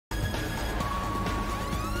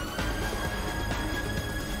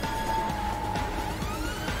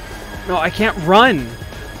No, I can't run.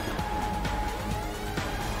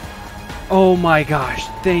 Oh my gosh,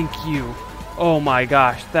 thank you. Oh my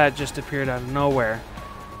gosh, that just appeared out of nowhere.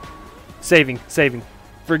 Saving.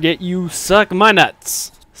 Forget you, suck my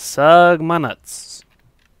nuts. Sug my nuts.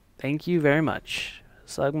 Thank you very much.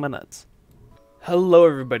 Sug my nuts. Hello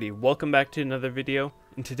everybody, welcome back to another video.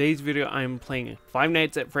 In today's video, I am playing Five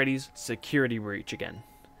Nights at Freddy's Security Breach again.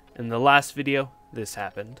 In the last video, this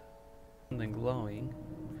happened. Something glowing.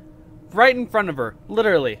 Right in front of her,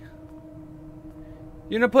 literally.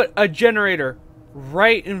 You're gonna put a generator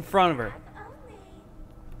right in front of her.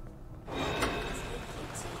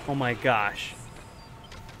 Oh my gosh.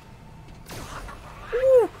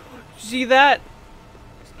 Woo! See that?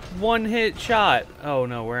 One hit shot. Oh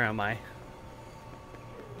no, where am I?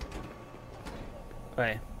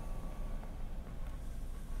 Okay.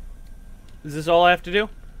 Is this all I have to do?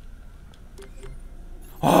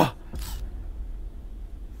 Oh!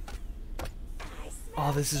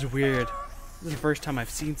 Oh, this is weird. This is the first time I've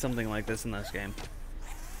seen something like this in this game.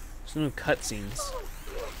 There's no cutscenes.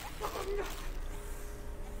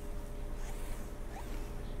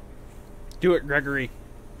 Do it, Gregory.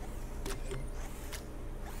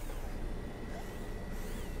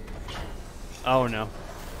 Oh no.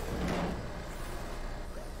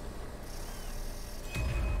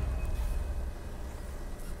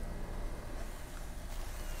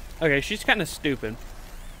 Okay, she's kind of stupid.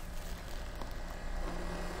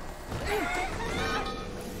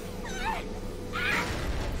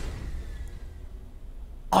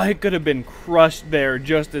 I could have been crushed there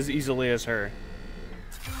just as easily as her.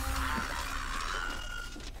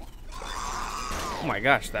 Oh my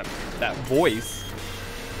gosh, that voice.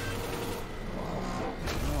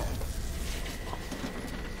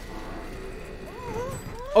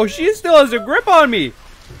 Oh, she still has a grip on me.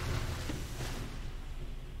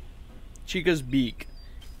 Chica's beak.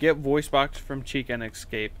 Get voice box from Chica and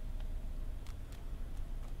escape.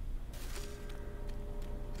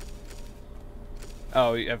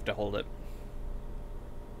 Oh, you have to hold it.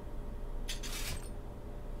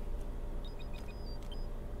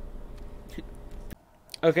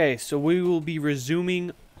 Okay, so we will be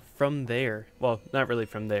resuming from there. Well, not really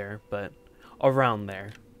from there, but around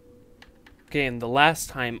there. Okay, and the last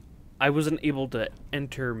time I wasn't able to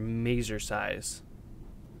enter Mazer size,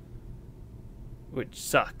 which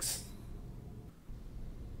sucks.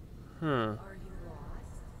 Huh.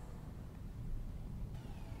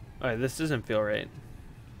 Alright, this doesn't feel right.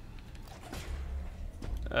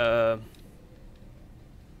 I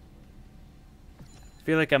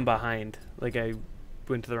feel like I'm behind. Like I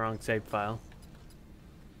went to the wrong save file.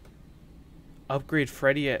 Upgrade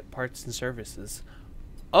Freddy at parts and services.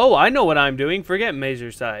 Oh, I know what I'm doing. Forget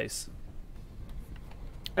Mazer size.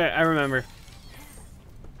 I remember.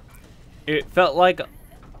 It felt like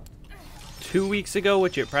 2 weeks ago,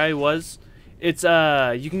 which it probably was. It's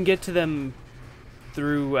you can get to them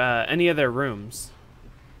through any of their rooms,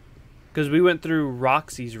 because we went through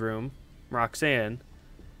Roxy's room, Roxanne,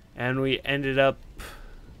 and we ended up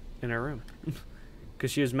in her room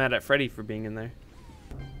because she was mad at Freddy for being in there.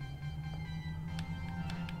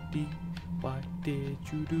 Why did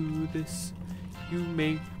you do this? You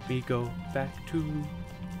made me go back to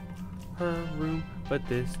her room, but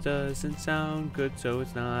this doesn't sound good, so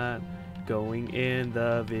it's not going in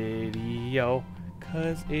the video,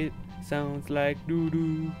 cause it sounds like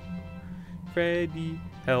doo-doo. Freddy,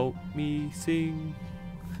 help me sing.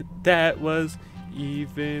 That was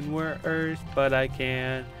even worse, but I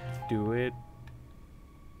can't do it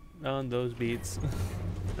on those beats.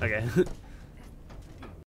 Okay.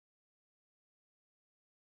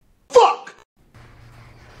 Fuck!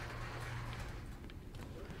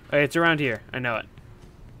 Okay, it's around here. I know it.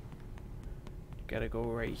 Gotta go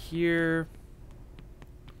right here.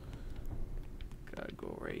 Gotta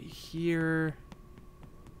go right here.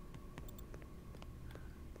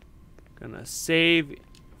 Gonna save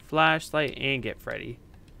flashlight and get Freddy.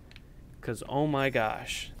 Cause oh my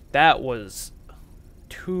gosh, that was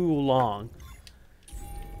too long.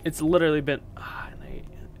 It's literally been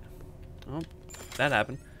oh, that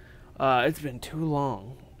happened. It's been too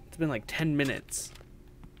long. It's been like 10 minutes.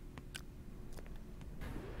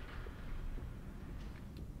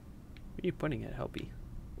 Where are you putting it, Helpy?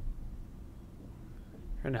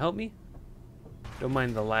 Trying to help me? Don't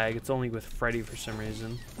mind the lag, it's only with Freddy for some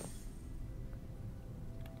reason.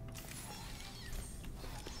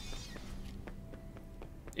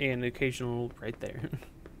 And occasional right there.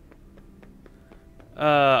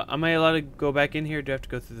 Am I allowed to go back in here, or do I have to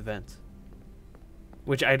go through the vents?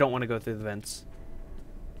 Which I don't want to go through the vents.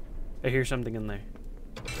 I hear something in there.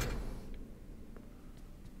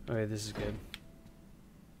 Okay, this is good.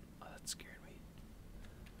 Oh, that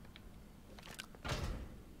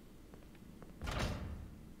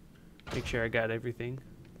Make sure I got everything.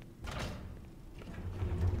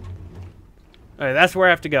 Alright, that's where I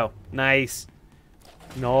have to go. Nice.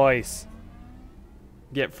 Nice.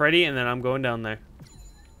 Get Freddy, and then I'm going down there.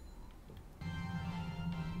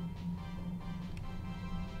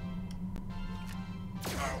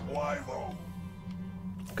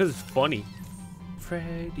 Because it's funny.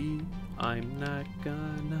 Freddy, I'm not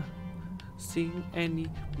gonna sing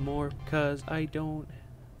anymore because I don't.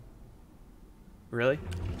 Really?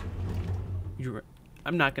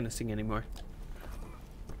 I'm not gonna sing anymore.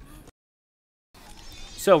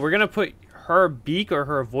 So we're gonna put her beak or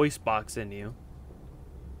her voice box in you.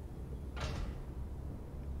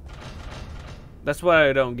 That's what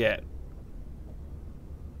I don't get.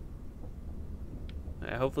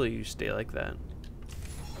 Hopefully you stay like that.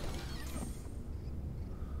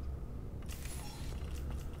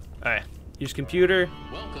 Alright, use computer.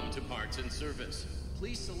 Welcome to Parts and Service.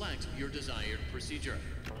 Please select your desired procedure.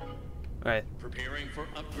 Alright. Preparing for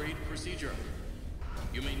upgrade procedure.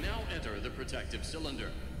 You may now enter the protective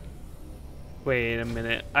cylinder. Wait a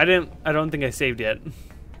minute. I don't think I saved yet.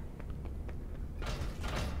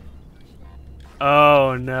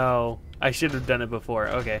 Oh no. I should have done it before.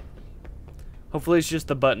 Okay. Hopefully it's just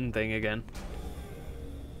the button thing again.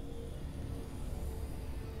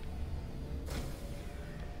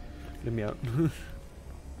 Get me out.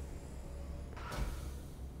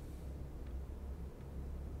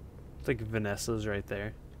 It's like Vanessa's right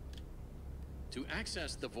there. To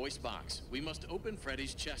access the voice box, we must open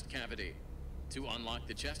Freddy's chest cavity. To unlock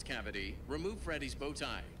the chest cavity, remove Freddy's bow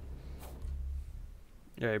tie.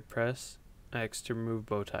 Alright, press X to remove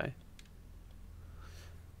bow tie.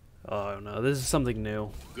 Oh no, this is something new.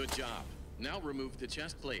 Good job. Now remove the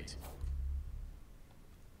chest plate.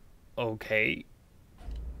 Okay.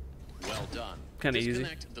 Well done. Kinda easy.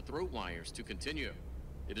 Disconnect the throat wires to continue.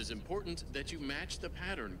 It is important that you match the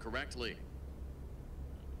pattern correctly.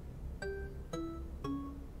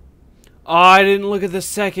 Oh, I didn't look at the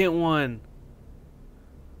second one.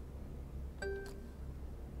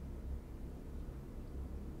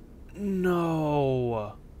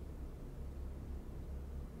 No.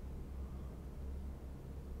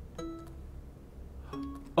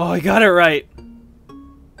 Oh, I got it right.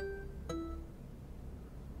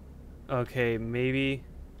 Okay, maybe.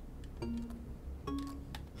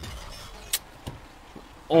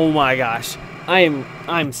 Oh my gosh.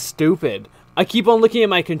 I'm stupid. I keep on looking at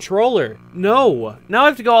my controller. No. Now I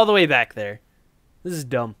have to go all the way back there. This is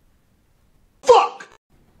dumb. Fuck!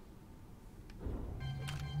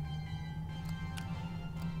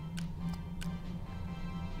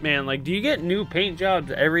 Man, like, do you get new paint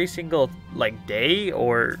jobs every single, like, day?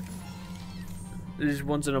 Or is this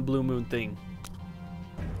once in a blue moon thing?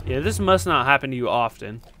 Yeah, this must not happen to you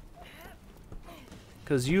often.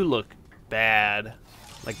 Because you look bad.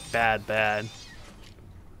 Like, bad, bad.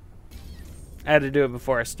 I had to do it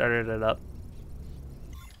before I started it up.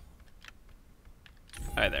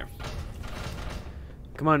 Alright, there.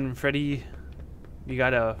 Come on, Freddy. You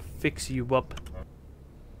gotta fix you up.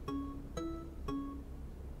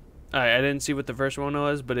 Alright, I didn't see what the first one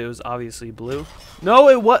was, but it was obviously blue. No,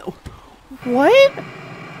 it what? What?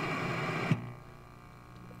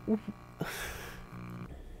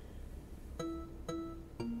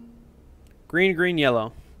 Green, green,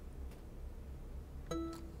 yellow.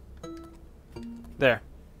 There.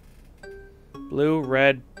 Blue,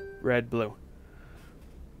 red, red, blue.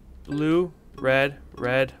 Blue, red,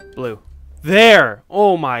 red, blue. There!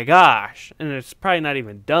 Oh my gosh. And it's probably not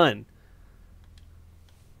even done.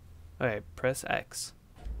 Okay, press X.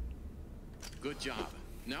 Good job.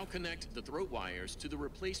 Now connect the throat wires to the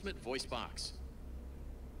replacement voice box.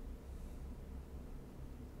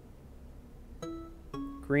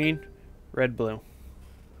 Green, red, blue.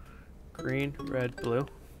 Green, red, blue.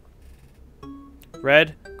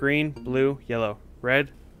 Red, green, blue, yellow.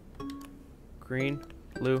 Red, green,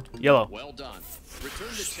 blue, yellow. Well done. Return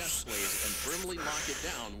the chest plate and firmly lock it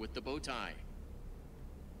down with the bow tie.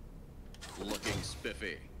 Looking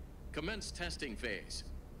spiffy. Commence testing phase.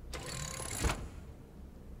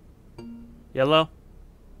 Yellow.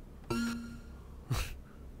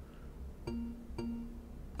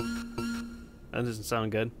 That doesn't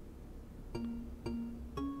sound good.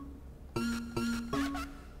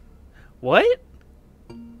 What?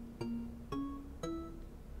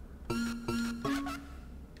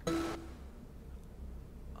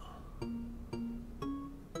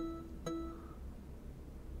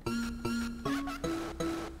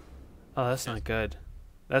 Oh, that's not good.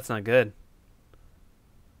 That's not good.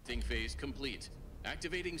 Testing phase complete.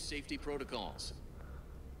 Activating safety protocols.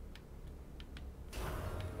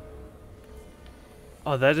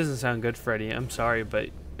 Oh, that doesn't sound good, Freddy. I'm sorry, but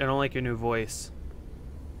don't like your new voice.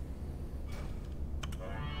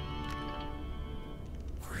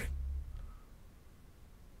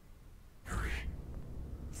 Hurry.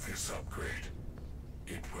 This upgrade.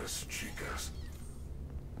 It was Chica's.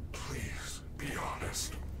 Please, be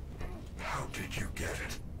honest. How did you get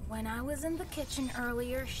it? When I was in the kitchen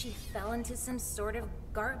earlier, she fell into some sort of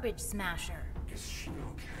garbage smasher. Is she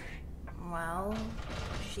okay? Well,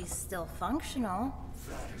 she's still functional.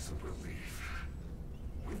 That is a relief.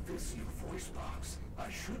 With this new voice box, I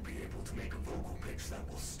should be able to make a vocal pitch that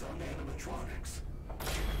will stun animatronics.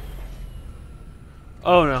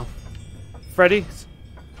 Oh no. Freddy?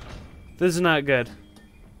 This is not good.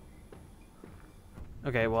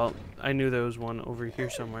 Okay, well, I knew there was one over here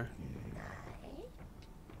somewhere.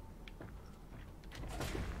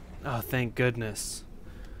 Oh, thank goodness.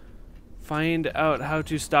 Find out how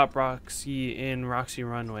to stop Roxy in Roxy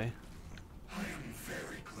Runway. I am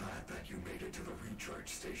very glad that you made it to the recharge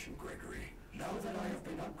station, Gregory. Now that I have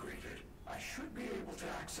been upgraded, I should be able to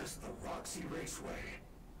access the Roxy Raceway.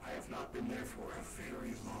 I have not been there for a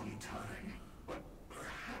very long time, but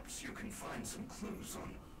perhaps you can find some clues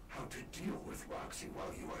on how to deal with Roxy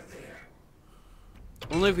while you are there.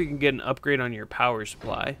 Only if we can get an upgrade on your power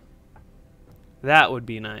supply. That would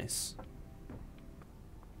be nice.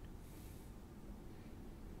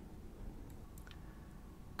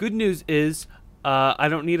 Good news is, I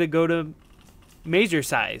don't need to go to major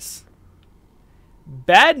size.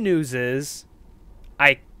 Bad news is,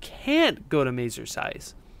 I can't go to major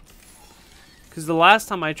size. Because the last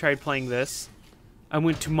time I tried playing this, I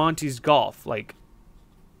went to Monty's Golf, like,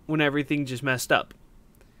 when everything just messed up.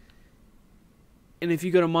 And if you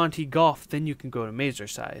go to Monty Golf, then you can go to major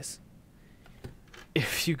size.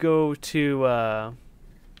 If you go to, what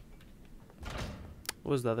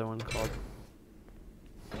was the other one called?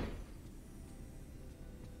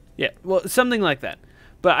 Yeah, well, something like that.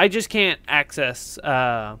 But I just can't access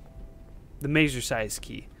the major size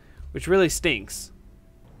key, which really stinks.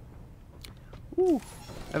 Ooh,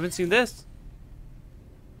 I haven't seen this.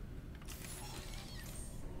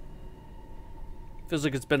 Feels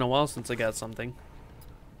like it's been a while since I got something.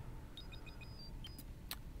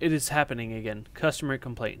 It is happening again. Customer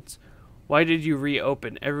complaints. Why did you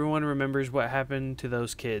reopen? Everyone remembers what happened to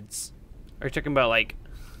those kids. Are you talking about, like,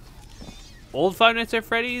 old Five Nights at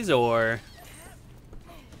Freddy's, or...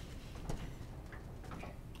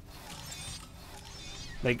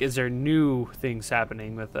 like, is there new things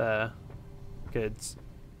happening with, kids?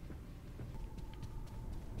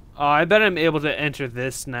 Oh, I bet I'm able to enter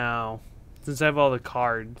this now, since I have all the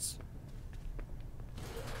cards.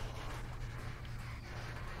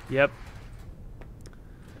 Yep.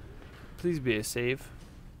 Please be a save.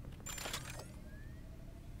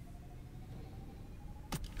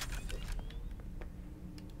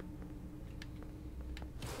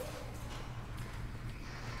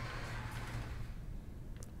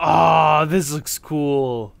 Ah, this looks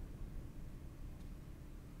cool.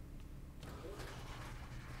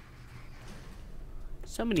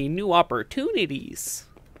 So many new opportunities.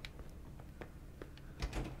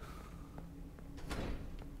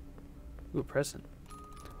 Ooh, a present.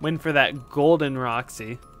 Win for that golden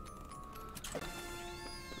Roxy.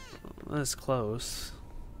 Well, that's close,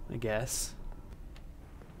 I guess.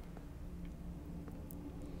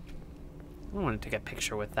 I don't want to take a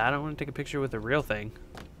picture with that. I want to take a picture with the real thing.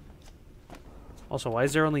 Also, why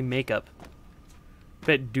is there only makeup? I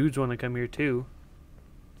bet dudes want to come here too.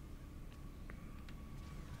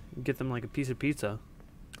 Get them like a piece of pizza.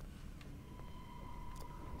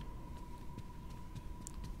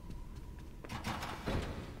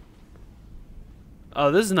 Oh,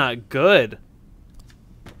 this is not good.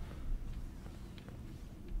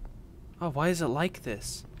 Oh, why is it like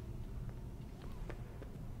this?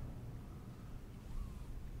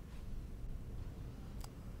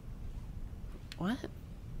 What?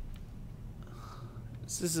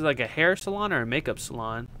 This is like a hair salon or a makeup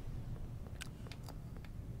salon?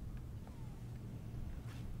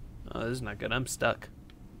 Oh, this is not good. I'm stuck.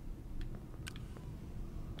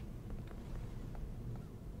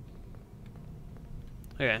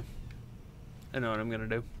 Okay. I know what I'm gonna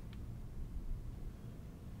do.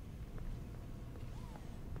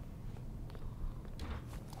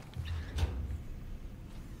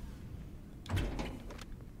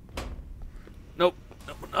 Nope.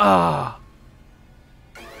 Nope. Ah.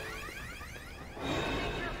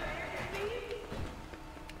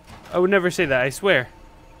 I would never say that, I swear.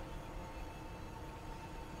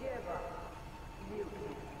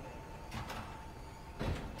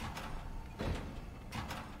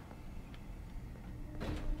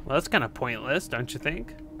 Well, that's kind of pointless, don't you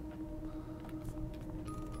think?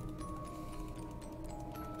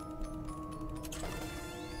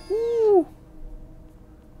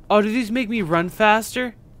 Oh, do these make me run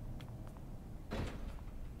faster?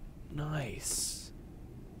 Nice.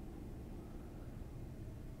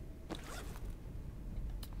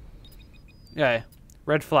 Yeah.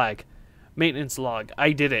 Red flag. Maintenance log.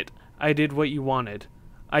 I did it. I did what you wanted.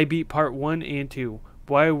 I beat part 1 and 2.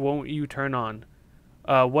 Why won't you turn on?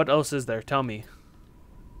 What else is there? Tell me.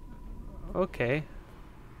 Okay.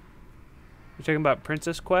 You're talking about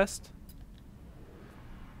Princess Quest?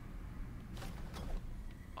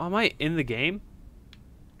 Oh, am I in the game?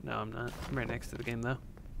 No, I'm not. I'm right next to the game, though.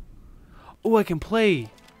 Oh, I can play.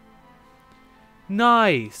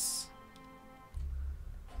 Nice.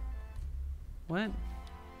 What?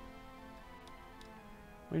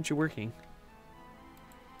 Why aren't you working?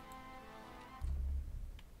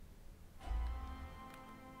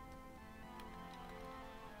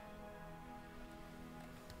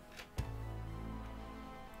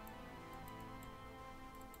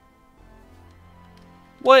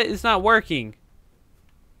 What? It's not working.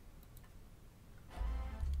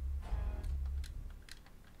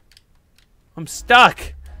 I'm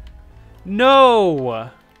stuck.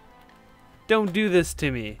 No. Don't do this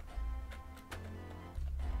to me.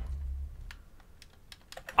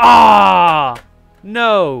 Ah!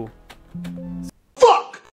 No.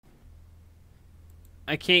 Fuck!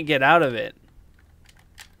 I can't get out of it.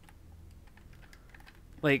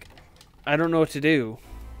 Like, I don't know what to do.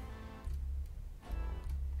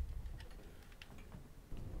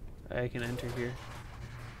 I can enter here.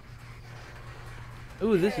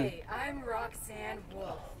 Ooh, this is... Hey, I'm Roxanne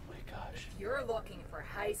Wolf. Oh my gosh. If you're looking for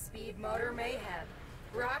high-speed motor mayhem,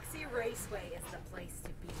 Roxy Raceway is the place to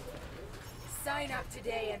be. Sign up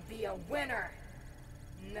today and be a winner.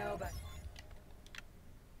 Nobody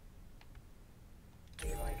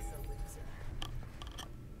likes a loser.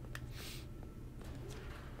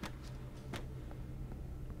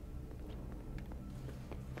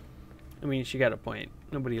 I mean, she got a point.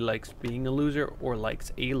 Nobody likes being a loser or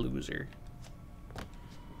likes a loser.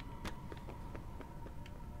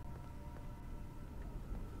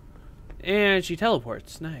 And she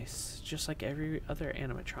teleports. Nice. Just like every other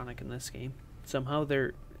animatronic in this game. Somehow they're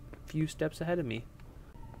a few steps ahead of me.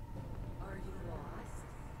 Are you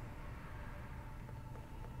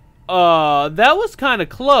lost? That was kind of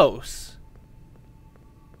close.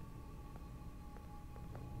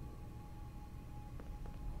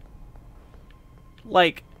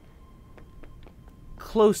 Like,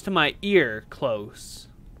 close to my ear, close.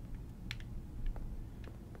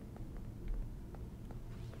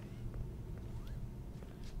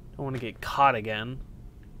 Don't want to get caught again.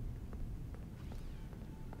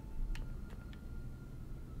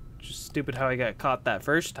 Just stupid how I got caught that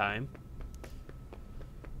first time.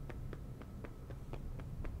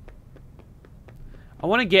 I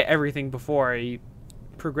want to get everything before I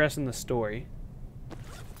progress in the story.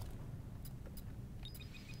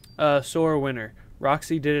 Sore winner.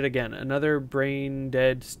 Roxy did it again. Another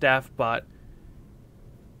brain-dead staff bot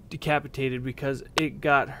decapitated because it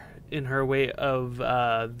got in her way of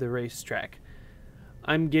the racetrack.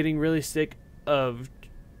 I'm getting really sick of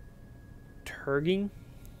turging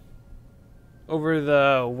over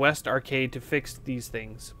the West Arcade to fix these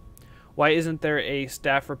things. Why isn't there a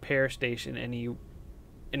staff repair station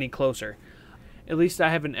any closer? At least I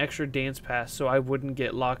have an extra dance pass so I wouldn't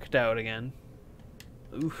get locked out again.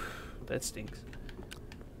 Oof, that stinks.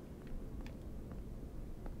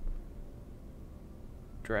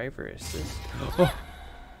 Driver assist. Oh.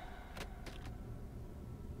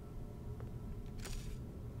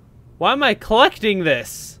 Why am I collecting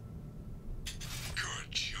this?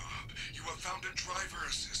 Good job. You have found a driver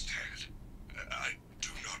assist head. I do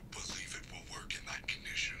not believe it will work in that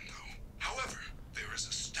condition, though. However, there is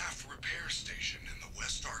a staff repair station in the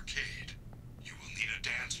West Arcade. You will need a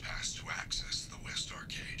dance pass to access the West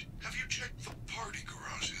Arcade. Have you checked the party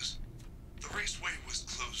garages? The raceway was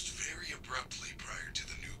closed very abruptly prior to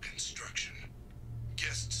the new construction.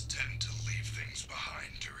 Guests tend to leave things behind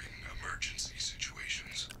during emergency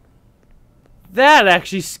situations. That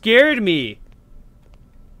actually scared me.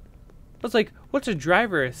 I was like, what's a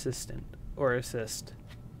driver assistant or assist?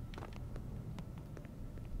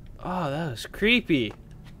 Oh, that was creepy.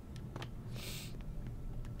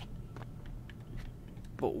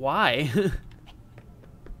 But why?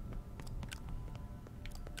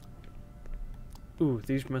 Ooh,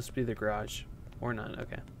 these must be the garage. Or not,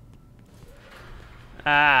 okay.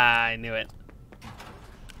 Ah, I knew it.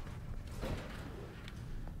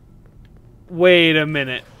 Wait a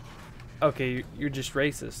minute. Okay, you're just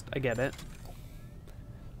racist. I get it.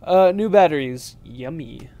 New batteries.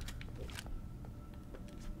 Yummy.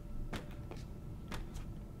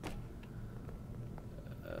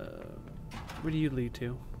 Where do you lead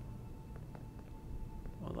to?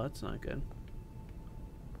 Well, that's not good.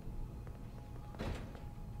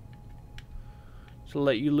 So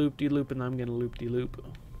let you loop-de-loop, and I'm gonna loop-de-loop.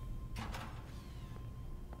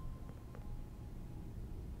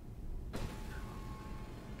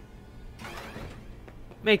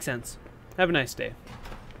 Makes sense. Have a nice day.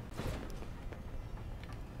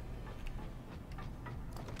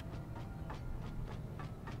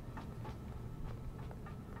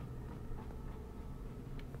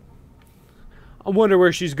 I wonder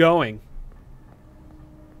where she's going.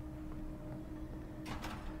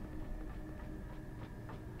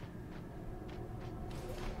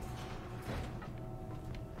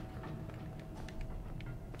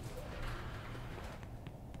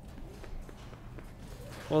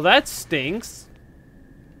 Well, that stinks.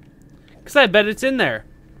 'Cause I bet it's in there.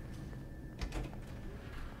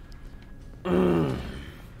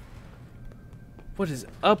 What is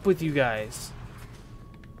up with you guys?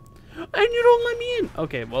 And you don't let me in.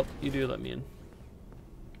 Okay, well, you do let me in.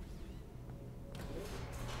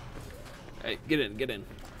 Alright, get in, get in.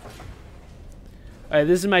 Alright,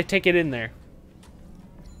 this is my ticket in there.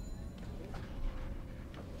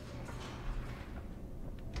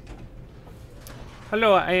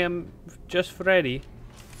 Hello, I am just Freddy.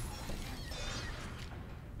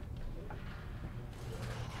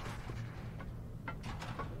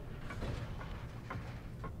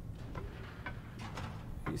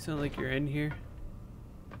 You sound like you're in here.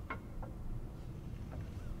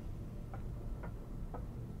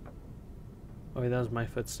 Oh, wait, that was my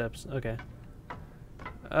footsteps. Okay.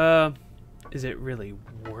 Is it really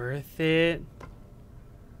worth it?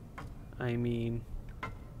 I mean...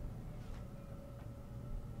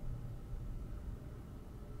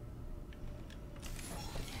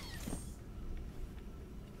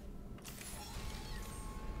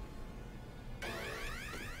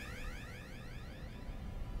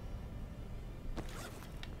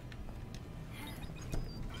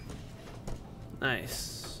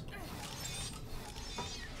 Nice.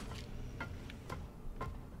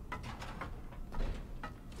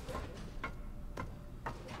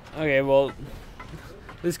 Okay, well,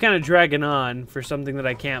 this is kind of dragging on for something that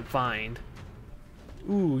I can't find.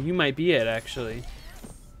 Ooh, you might be it, actually.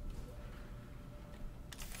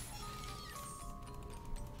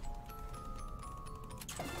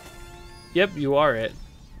 Yep, you are it.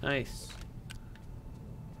 Nice.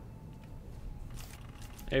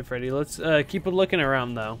 Hey, Freddy, let's keep looking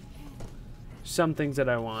around, though. Some things that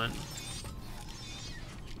I want.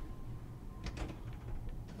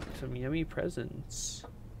 Some yummy presents.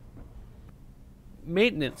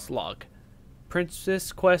 Maintenance log.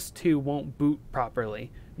 Princess Quest 2 won't boot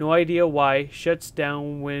properly. No idea why. Shuts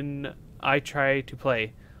down when I try to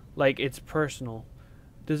play. Like it's personal.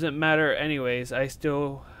 Doesn't matter anyways. I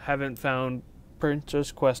still haven't found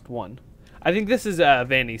Princess Quest 1. I think this is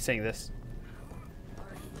Vanny saying this.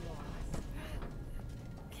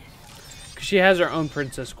 She has her own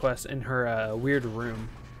Princess Quest in her weird room.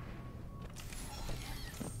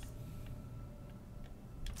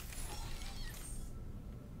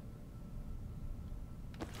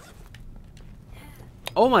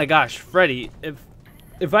 Oh my gosh, Freddy,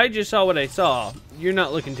 if I just saw what I saw, you're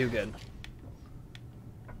not looking too good.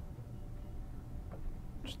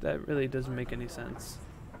 That really doesn't make any sense.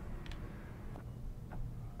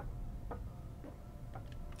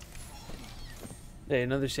 Hey,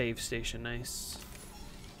 another save station, nice.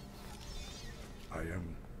 I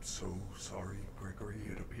am so sorry, Gregory.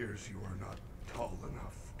 It appears you are not tall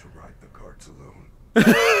enough to ride the carts alone.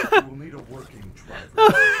 You will need a working driver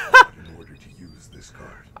in order to use this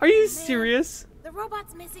cart. Are you serious? The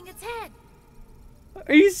robot's missing its head.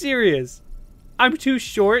 Are you serious? I'm too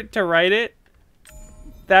short to ride it?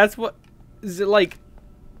 That's what... Is it, like,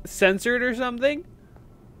 censored or something?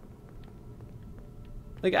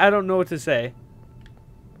 Like, I don't know what to say.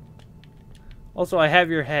 Also, I have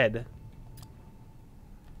your head.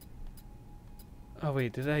 Oh,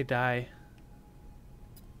 wait, did I die?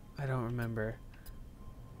 I don't remember.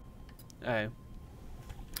 Alright.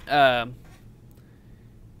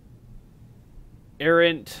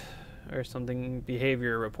 Errant or something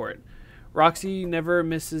behavior report. Roxy never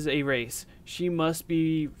misses a race. She must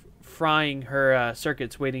be frying her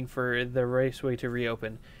circuits waiting for the raceway to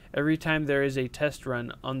reopen. Every time there is a test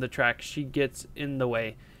run on the track, she gets in the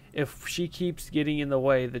way. If she keeps getting in the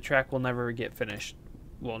way, the track will never get finished.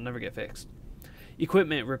 Will never get fixed.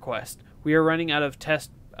 Equipment request. We are running out of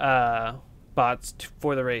test bots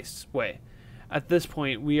for the raceway. At this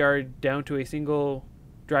point, we are down to a single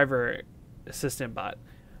driver assistant bot.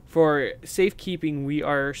 For safekeeping, we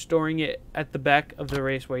are storing it at the back of the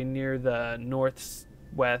raceway near the northwest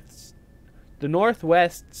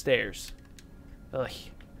stairs. Ugh.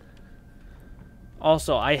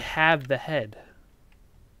 Also, I have the head.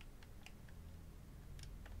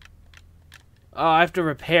 Oh, I have to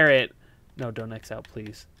repair it. No, don't X out,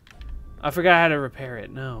 please. I forgot how to repair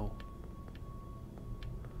it. No.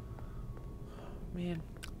 Man.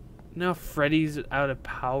 Now Freddy's out of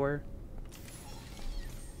power.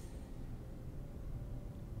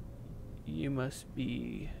 You must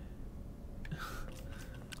be...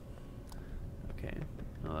 Okay.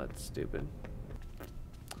 Oh, that's stupid.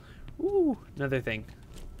 Ooh, another thing.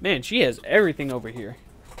 Man, she has everything over here.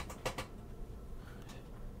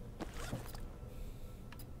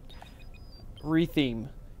 Retheme.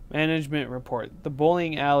 Management report. The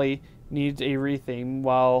bowling alley needs a retheme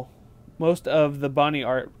while most of the Bonnie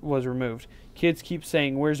art was removed. Kids keep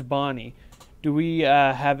saying, "Where's Bonnie?" Do we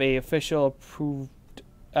have a official approved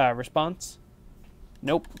response?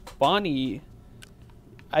 Nope. Bonnie,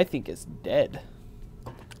 I think, is dead.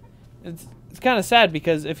 It's kind of sad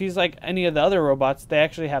because if he's like any of the other robots, they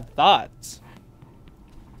actually have thoughts.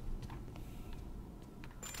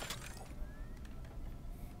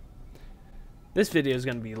 This video is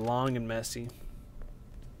going to be long and messy.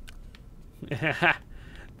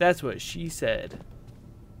 That's what she said.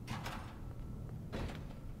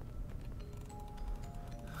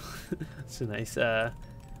 It's a nice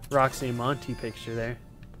Roxanne and Monty picture there.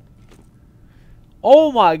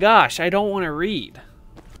 Oh my gosh, I don't want to read.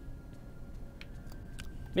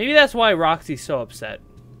 Maybe that's why Roxy's so upset.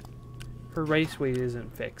 Her raceway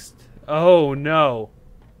isn't fixed. Oh no.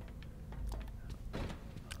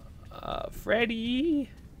 Freddy.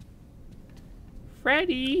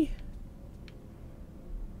 Freddy.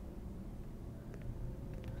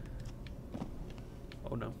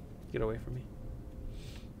 Oh no. Get away from me.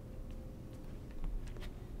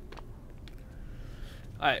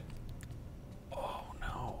 Alright. Oh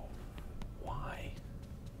no. Why?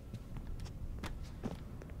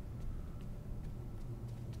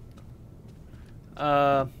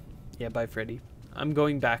 Yeah, bye Freddy. I'm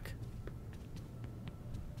going back.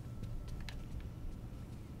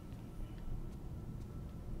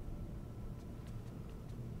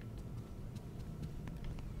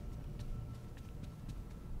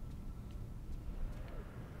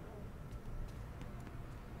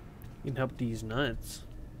 You can help these nuts.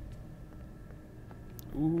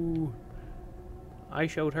 Ooh. I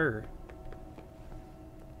showed her.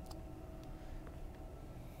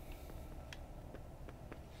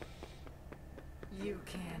 You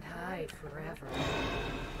can't hide forever.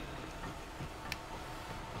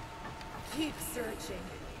 Keep searching.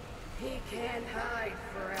 He can't hide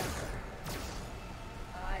forever.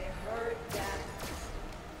 I heard that.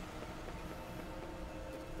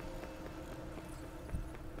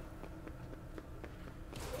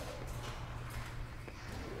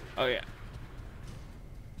 Oh yeah.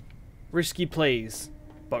 Risky plays,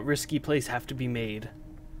 but risky plays have to be made.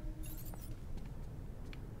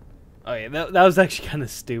 Oh yeah, that was actually kind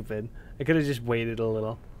of stupid. I could have just waited a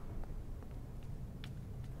little.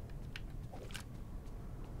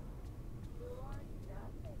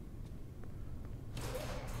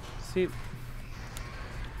 See,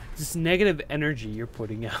 this negative energy you're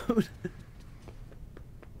putting out.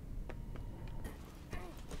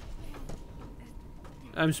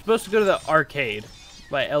 I'm supposed to go to the arcade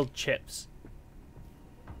by El Chips.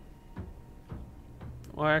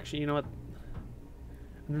 Or actually, you know what?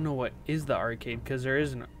 I don't know what is the arcade because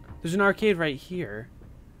there's an arcade right here.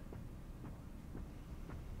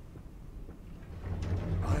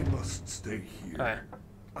 I must stay here. Alright.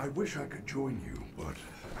 I wish I could join you, but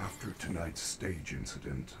after tonight's stage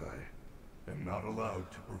incident, I am not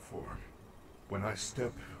allowed to perform. When I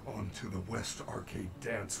step onto the West Arcade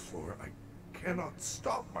dance floor, I cannot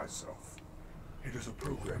stop myself. It is a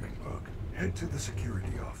programming bug. Head to the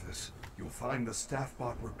security office. You'll find the staff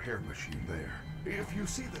bot repair machine there. If you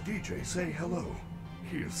see the DJ, say hello.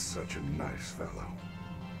 He is such a nice fellow.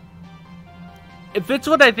 If it's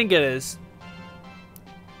what I think it is,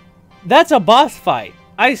 that's a boss fight.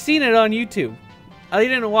 I seen it on YouTube. I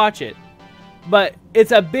didn't watch it, but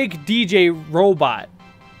it's a big DJ robot.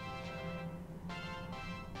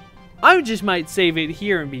 I just might save it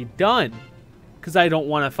here and be done. Because I don't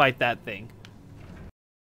want to fight that thing.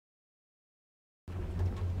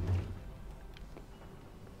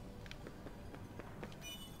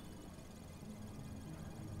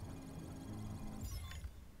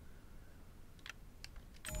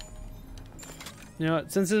 You know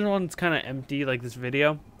what? Since this one's kind of empty, like this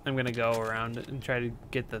video, I'm going to go around and try to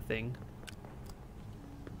get the thing.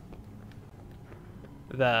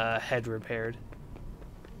 The head repaired.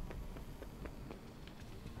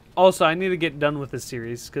 Also, I need to get done with this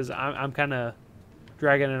series because I'm kind of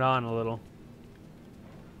dragging it on a little.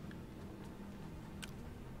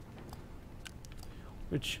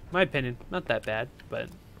 Which, in my opinion, not that bad, but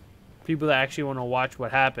people that actually want to watch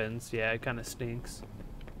what happens, yeah, it kind of stinks.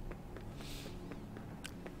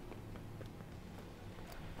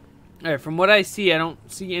 Alright, from what I see, I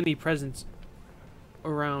don't see any presents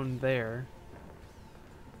around there.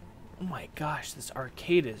 Oh my gosh, this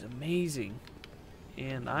arcade is amazing.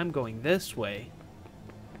 And I'm going this way.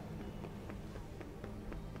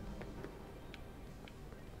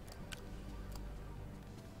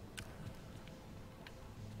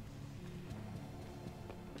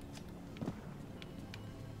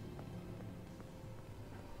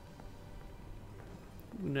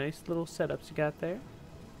 Nice little setups you got there.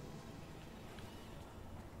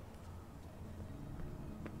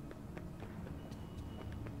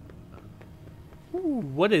 Ooh,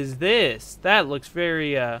 what is this? That looks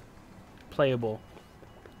very playable.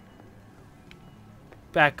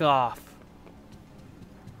 Back off.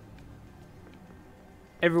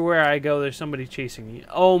 Everywhere I go, there's somebody chasing me.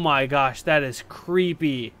 Oh my gosh, that is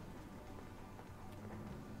creepy.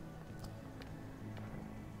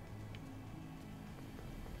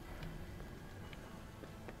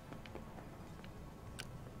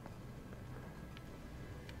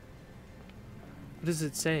 What does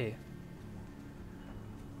it say?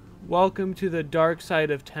 Welcome to the dark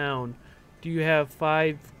side of town. Do you have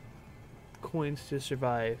 5 coins to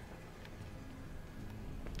survive?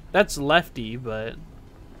 That's lefty, but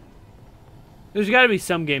there's got to be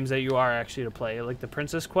some games that you are actually to play, like the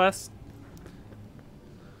Princess Quest.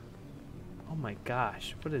 Oh my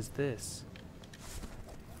gosh, what is this?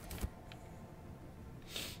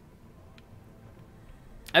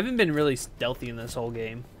 I haven't been really stealthy in this whole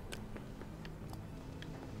game.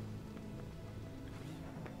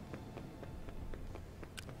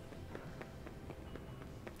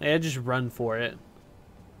 Hey, I just run for it.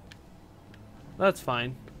 That's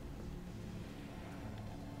fine.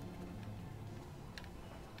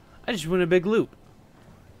 I just win a big loop.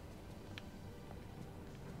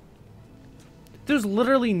 There's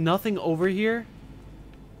literally nothing over here.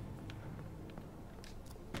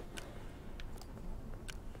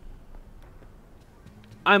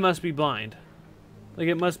 I must be blind. Like,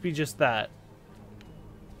 it must be just that.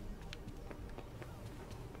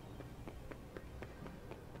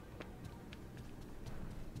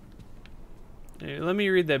 Hey, let me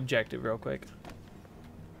read the objective real quick.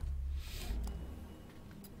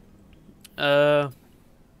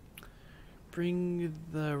 Bring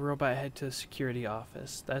the robot head to the security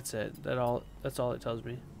office. That's it. That's all it tells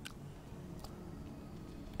me.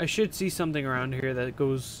 I should see something around here that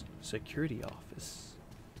goes security office.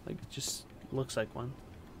 Like, just looks like one.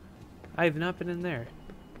 I have not been in there.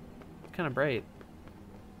 Kind of bright.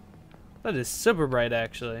 That is super bright,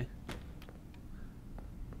 actually.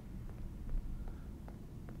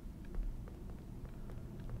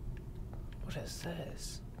 What is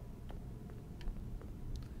this?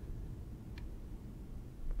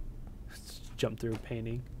 Let's jump through a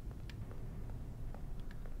painting.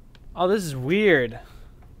 Oh, this is weird.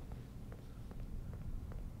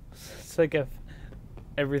 It's like if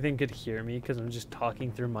everything could hear me because I'm just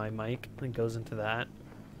talking through my mic. It goes into that.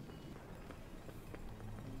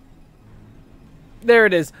 There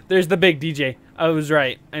it is. There's the big DJ. I was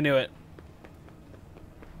right. I knew it.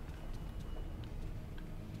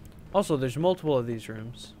 Also, there's multiple of these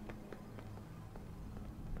rooms.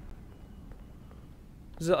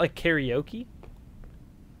 Is it like karaoke?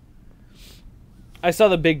 I saw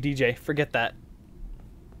the big DJ. Forget that.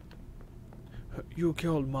 You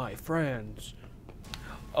killed my friends.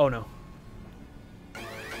 Oh no.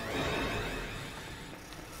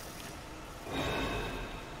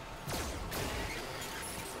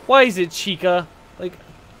 Why is it Chica? Like,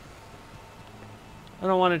 I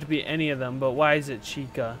don't want it to be any of them, but why is it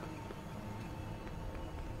Chica?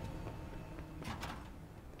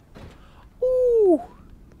 Ooh.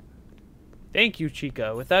 Thank you,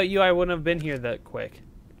 Chica. Without you, I wouldn't have been here that quick.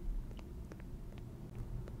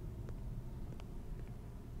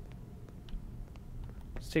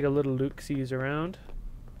 Let's take a little look-sees around.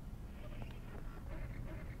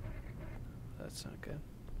 That's not good.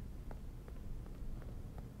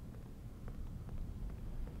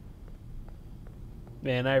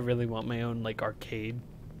 Man, I really want my own, like, arcade.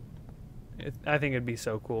 I think it'd be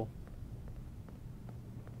so cool.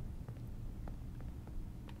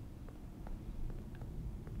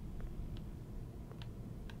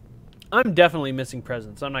 I'm definitely missing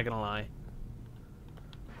presents, I'm not gonna lie.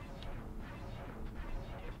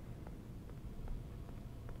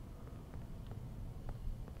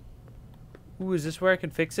 Ooh, is this where I can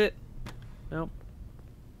fix it? Nope.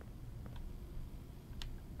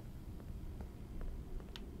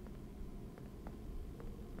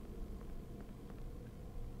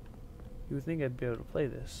 You would think I'd be able to play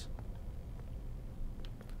this.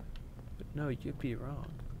 But no, you'd be wrong.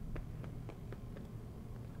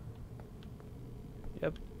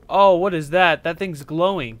 Yep. Oh, what is that? That thing's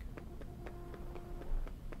glowing.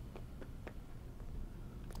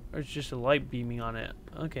 Or it's just a light beaming on it.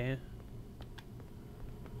 Okay.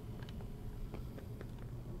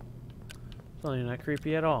 It's only not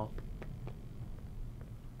creepy at all.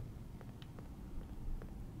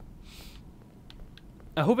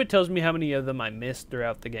 I hope it tells me how many of them I missed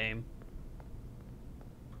throughout the game.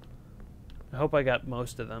 I hope I got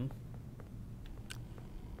most of them.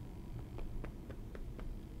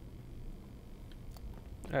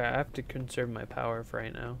 Alright, I have to conserve my power for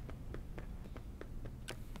right now.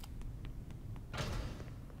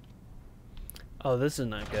 Oh, this is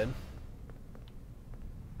not good.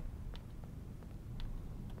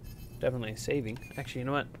 Definitely saving. Actually, you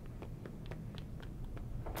know what?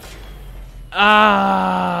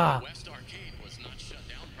 Ah! West Arcade was not shut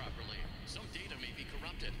down properly. Some data may be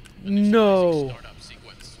corrupted. No. Startup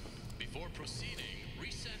sequence. Before proceeding,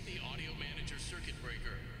 reset the audio manager circuit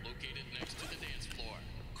breaker located next to the dance floor.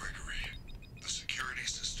 Gregory, the security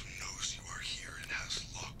system knows you are here and has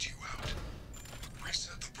locked you out.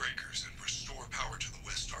 Reset the breakers and restore power to the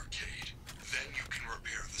West Arcade. Then you can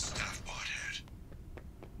repair the staff bot head.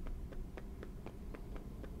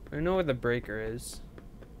 I know where the breaker is.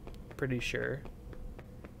 Pretty sure.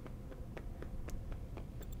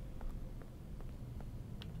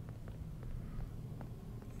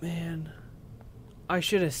 Man, I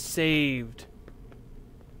should have saved.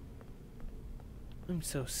 I'm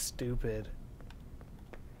so stupid.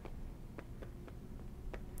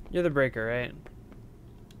 You're the breaker, right?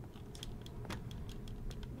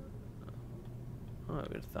 Oh, I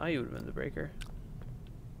would have thought you would have been the breaker.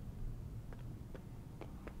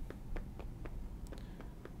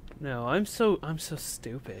 No, I'm so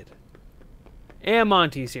stupid. And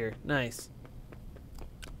Monty's here. Nice.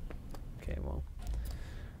 Okay, well.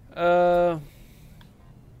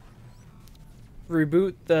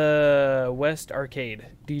 Reboot the West Arcade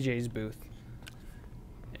DJ's booth.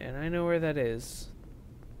 And I know where that is.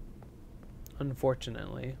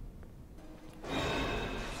 Unfortunately.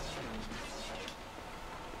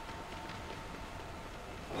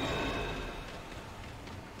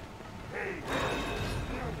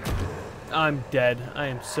 I'm dead. I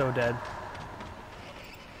am so dead.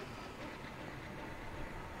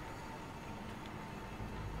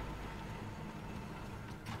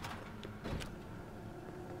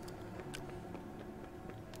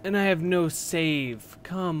 And I have no save.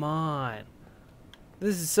 Come on.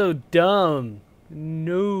 This is so dumb.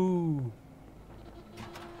 No.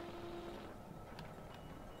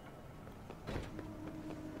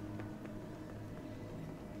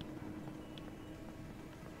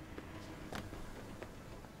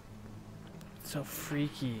 So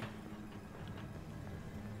freaky.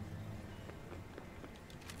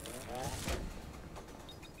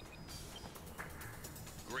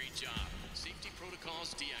 Great job. Safety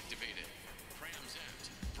protocols deactivated. Prams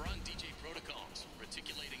out. Run DJ protocols.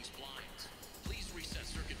 Reticulating splines. Please reset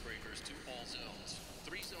circuit breakers to all zones.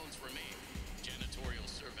 3 zones remain. Janitorial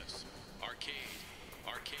service. Arcade.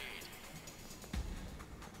 Arcade.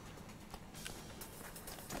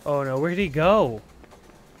 Oh no, where'd he go?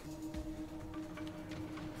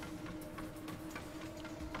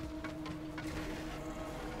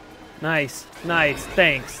 Nice, nice,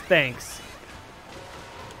 thanks, thanks.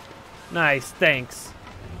 Nice, thanks.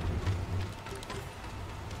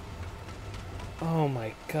 Oh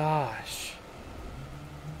my gosh.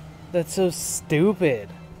 That's so stupid.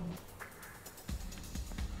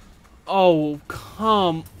 Oh,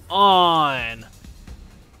 come on.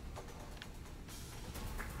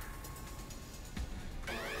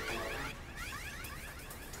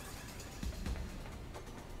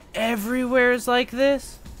 Everywhere is like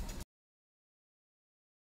this?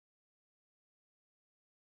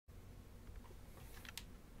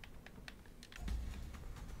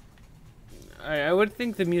 I would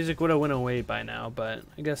think the music would have went away by now, but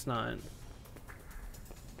I guess not.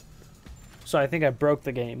 So I think I broke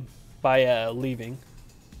the game by leaving.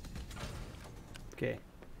 Okay.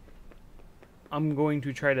 I'm going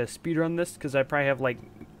to try to speedrun this because I probably have like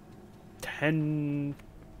 10,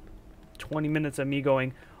 20 minutes of me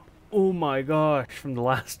going, oh my gosh, from the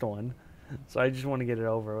last one. So I just want to get it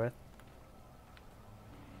over with.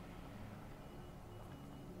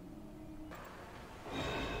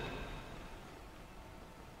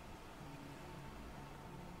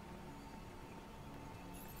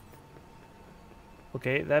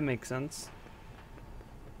 Okay, that makes sense.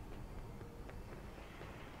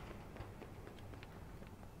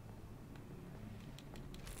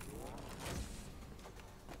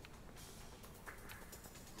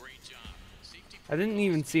 I didn't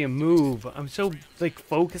even see him move. I'm so like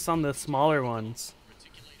focused on the smaller ones.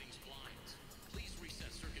 Reticulating splines. Please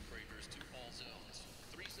reset circuit breakers to all zones.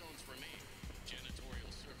 3 zones remain.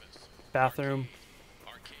 Janitorial service. Bathroom.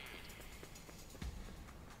 Arcade.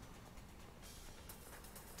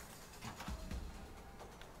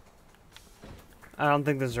 I don't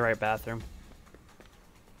think this is the right bathroom.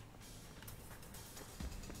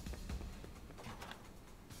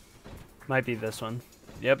 Might be this one.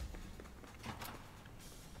 Yep.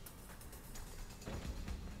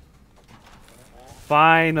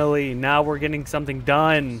 Finally, now we're getting something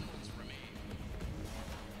done.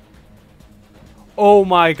 Oh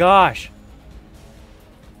my gosh.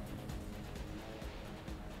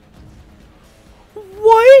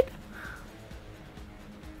 What?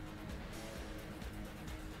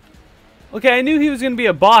 Okay, I knew he was going to be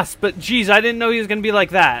a boss, but geez, I didn't know he was going to be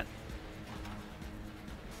like that.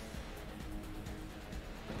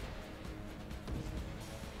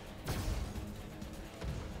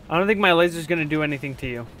 I don't think my laser's going to do anything to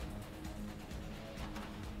you.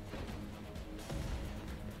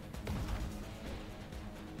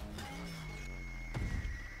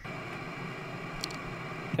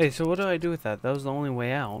 Hey, so what do I do with that? That was the only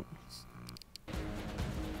way out.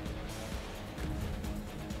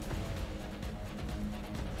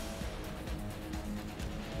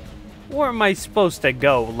 Where am I supposed to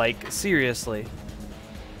go? Like, seriously.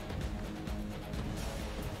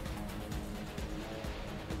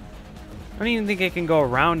 I don't even think I can go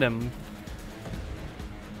around him.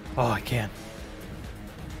 Oh, I can.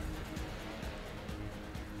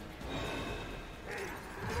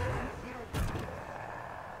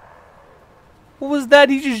 What was that?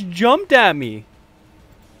 He just jumped at me.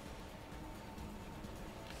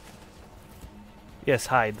 Yes,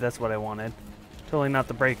 hide. That's what I wanted. Totally not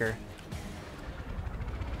the breaker.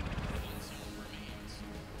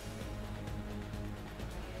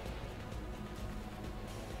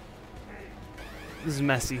 This is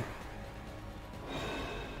messy.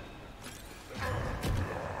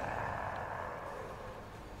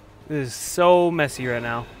 This is so messy right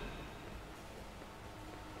now.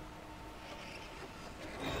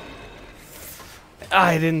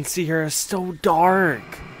 I didn't see her. It's so dark.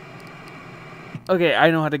 Okay,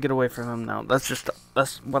 I know how to get away from him now. That's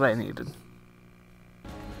what I needed.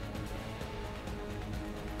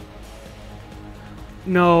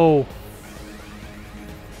 No.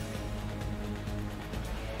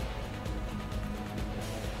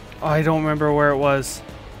 Oh, I don't remember where it was.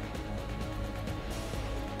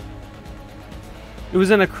 It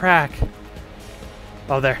was in a crack.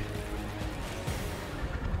 Oh, there.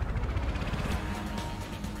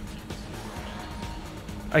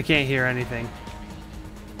 I can't hear anything.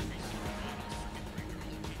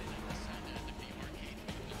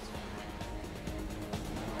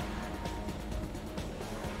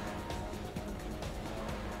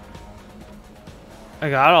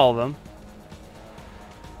 I got all of them.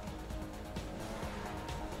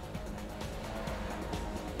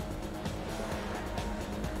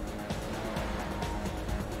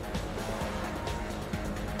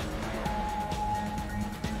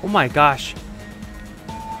 Oh my gosh.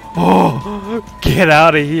 Oh, get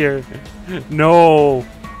out of here. No.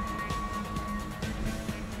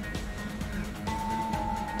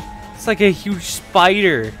 It's like a huge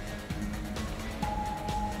spider.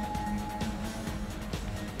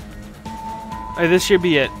 Alright, this should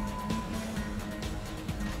be it.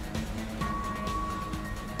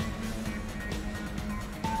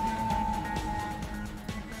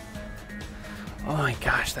 Oh my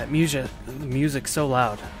gosh, that the music's so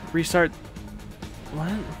loud. Restart.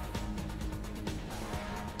 What?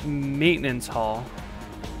 Maintenance hall.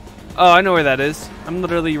 Oh, I know where that is. I'm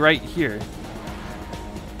literally right here.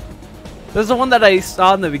 This is the one that I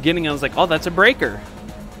saw in the beginning. I was like, oh, that's a breaker.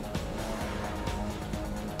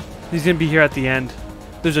 He's gonna be here at the end.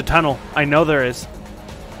 There's a tunnel. I know there is.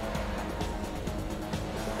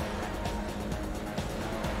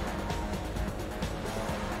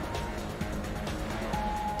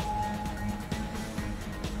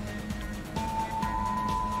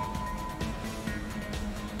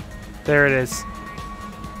 There it is.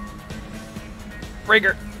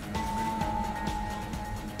 Breaker.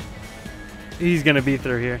 He's gonna be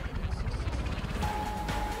through here.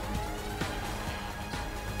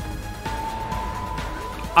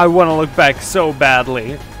 I want to look back so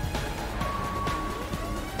badly.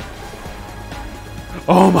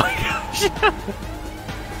 Oh my gosh.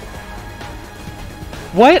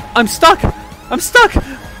 What? I'm stuck. I'm stuck.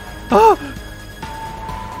 Oh.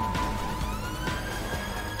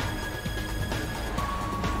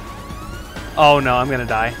 Oh no, I'm gonna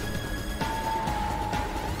die.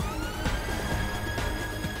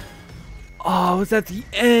 Oh, I was at the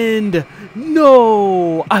end.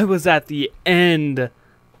 No, I was at the end.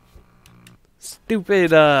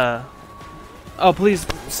 Stupid, Oh, please,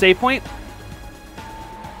 save point?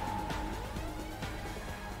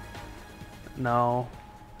 No.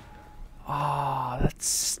 Oh, that's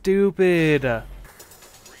stupid.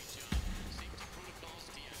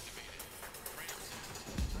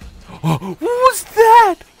 Oh, what was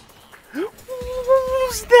that? What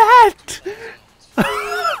was that?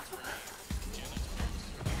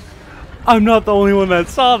 I'm not the only one that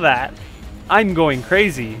saw that. I'm going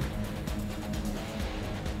crazy.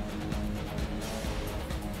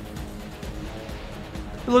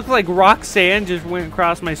 It looked like Roxanne just went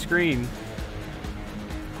across my screen.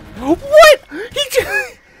 What? He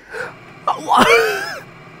just...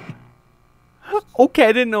 Okay,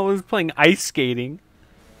 I didn't know it was playing ice skating.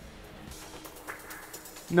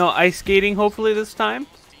 No ice skating, hopefully, this time.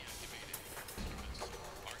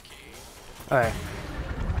 Alright.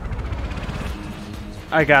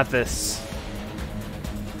 I got this.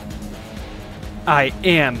 I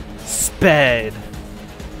am sped.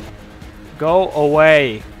 Go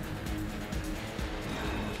away.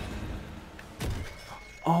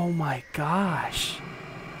 Oh my gosh.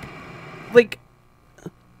 Like,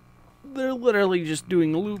 they're literally just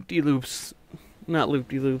doing loop-de-loops. Not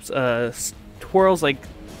loop-de-loops, twirls like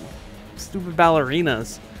stupid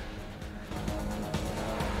ballerinas.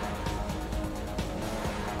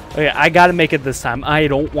 Okay, I gotta make it this time. I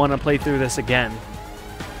don't want to play through this again.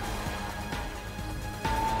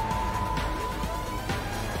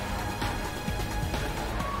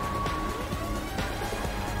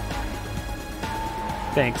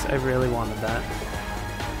 Thanks, I really wanted that.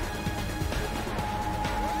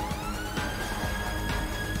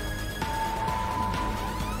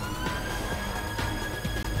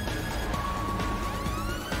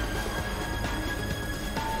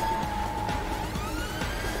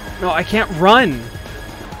 No, I can't run.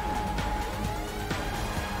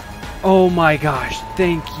 Oh my gosh,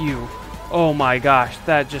 thank you. Oh my gosh,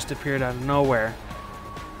 that just appeared out of nowhere.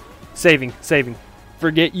 Saving, saving.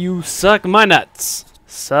 Forget you, suck my nuts.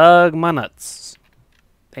 Suck my nuts.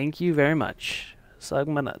 Thank you very much. Suck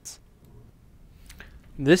my nuts.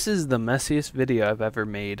 This is the messiest video I've ever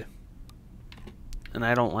made. And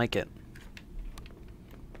I don't like it.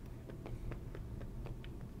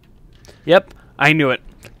 Yep, I knew it.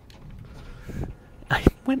 I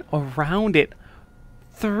went around it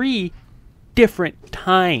 3 different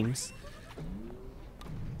times.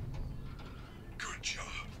 Good job.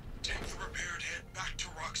 Take the repaired head back to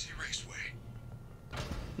Roxy Raceway.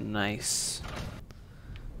 Nice.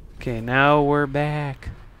 Okay, now we're back.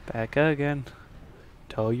 Back again.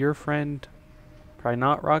 Tell your friend. Probably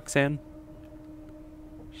not Roxanne.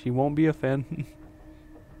 She won't be a fan.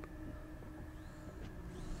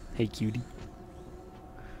 Hey, cutie.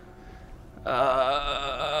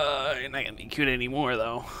 You're not gonna be cute anymore,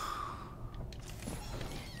 though.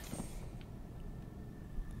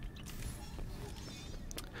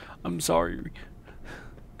 I'm sorry.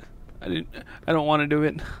 I don't want to do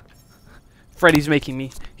it. Freddy's making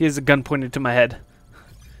me. He has a gun pointed to my head.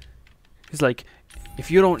 He's like, if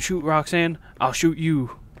you don't shoot Roxanne, I'll shoot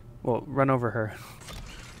you. Well, run over her.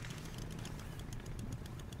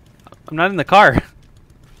 I'm not in the car.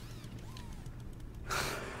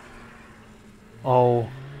 Oh.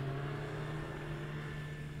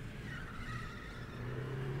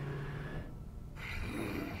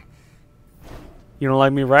 You don't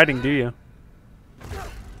like me riding, do you?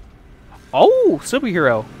 Oh,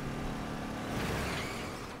 superhero.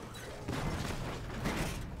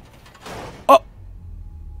 Oh.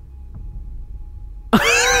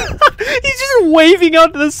 He's just waving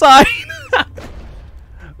out to the side.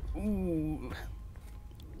 Ooh.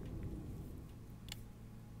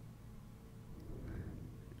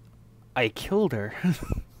 I killed her.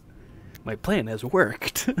 My plan has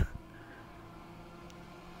worked.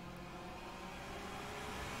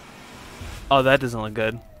 Oh, that doesn't look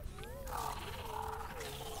good.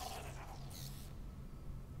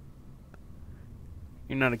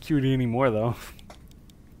 You're not a cutie anymore, though.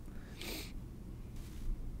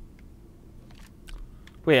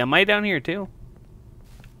 Wait, am I down here, too?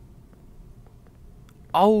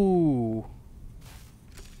 Oh!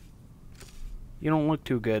 You don't look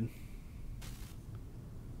too good.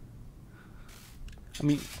 I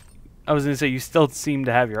mean, I was gonna say, you still seem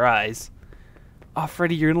to have your eyes. Oh,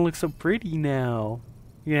 Freddy, you're gonna look so pretty now.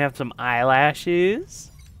 You're gonna have some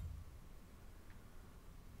eyelashes.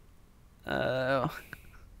 Yeah,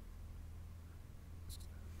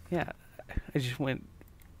 I just went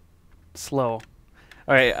slow.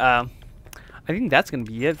 Alright, I think that's gonna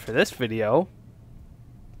be it for this video.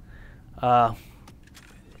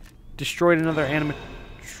 Destroyed another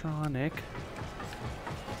animatronic.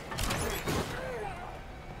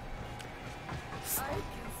 I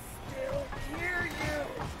can still hear you.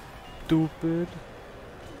 Stupid.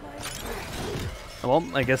 Well,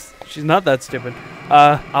 I guess she's not that stupid.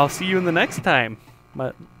 I'll see you in the next time.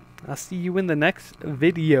 But I'll see you in the next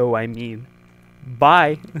video, I mean.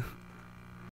 Bye.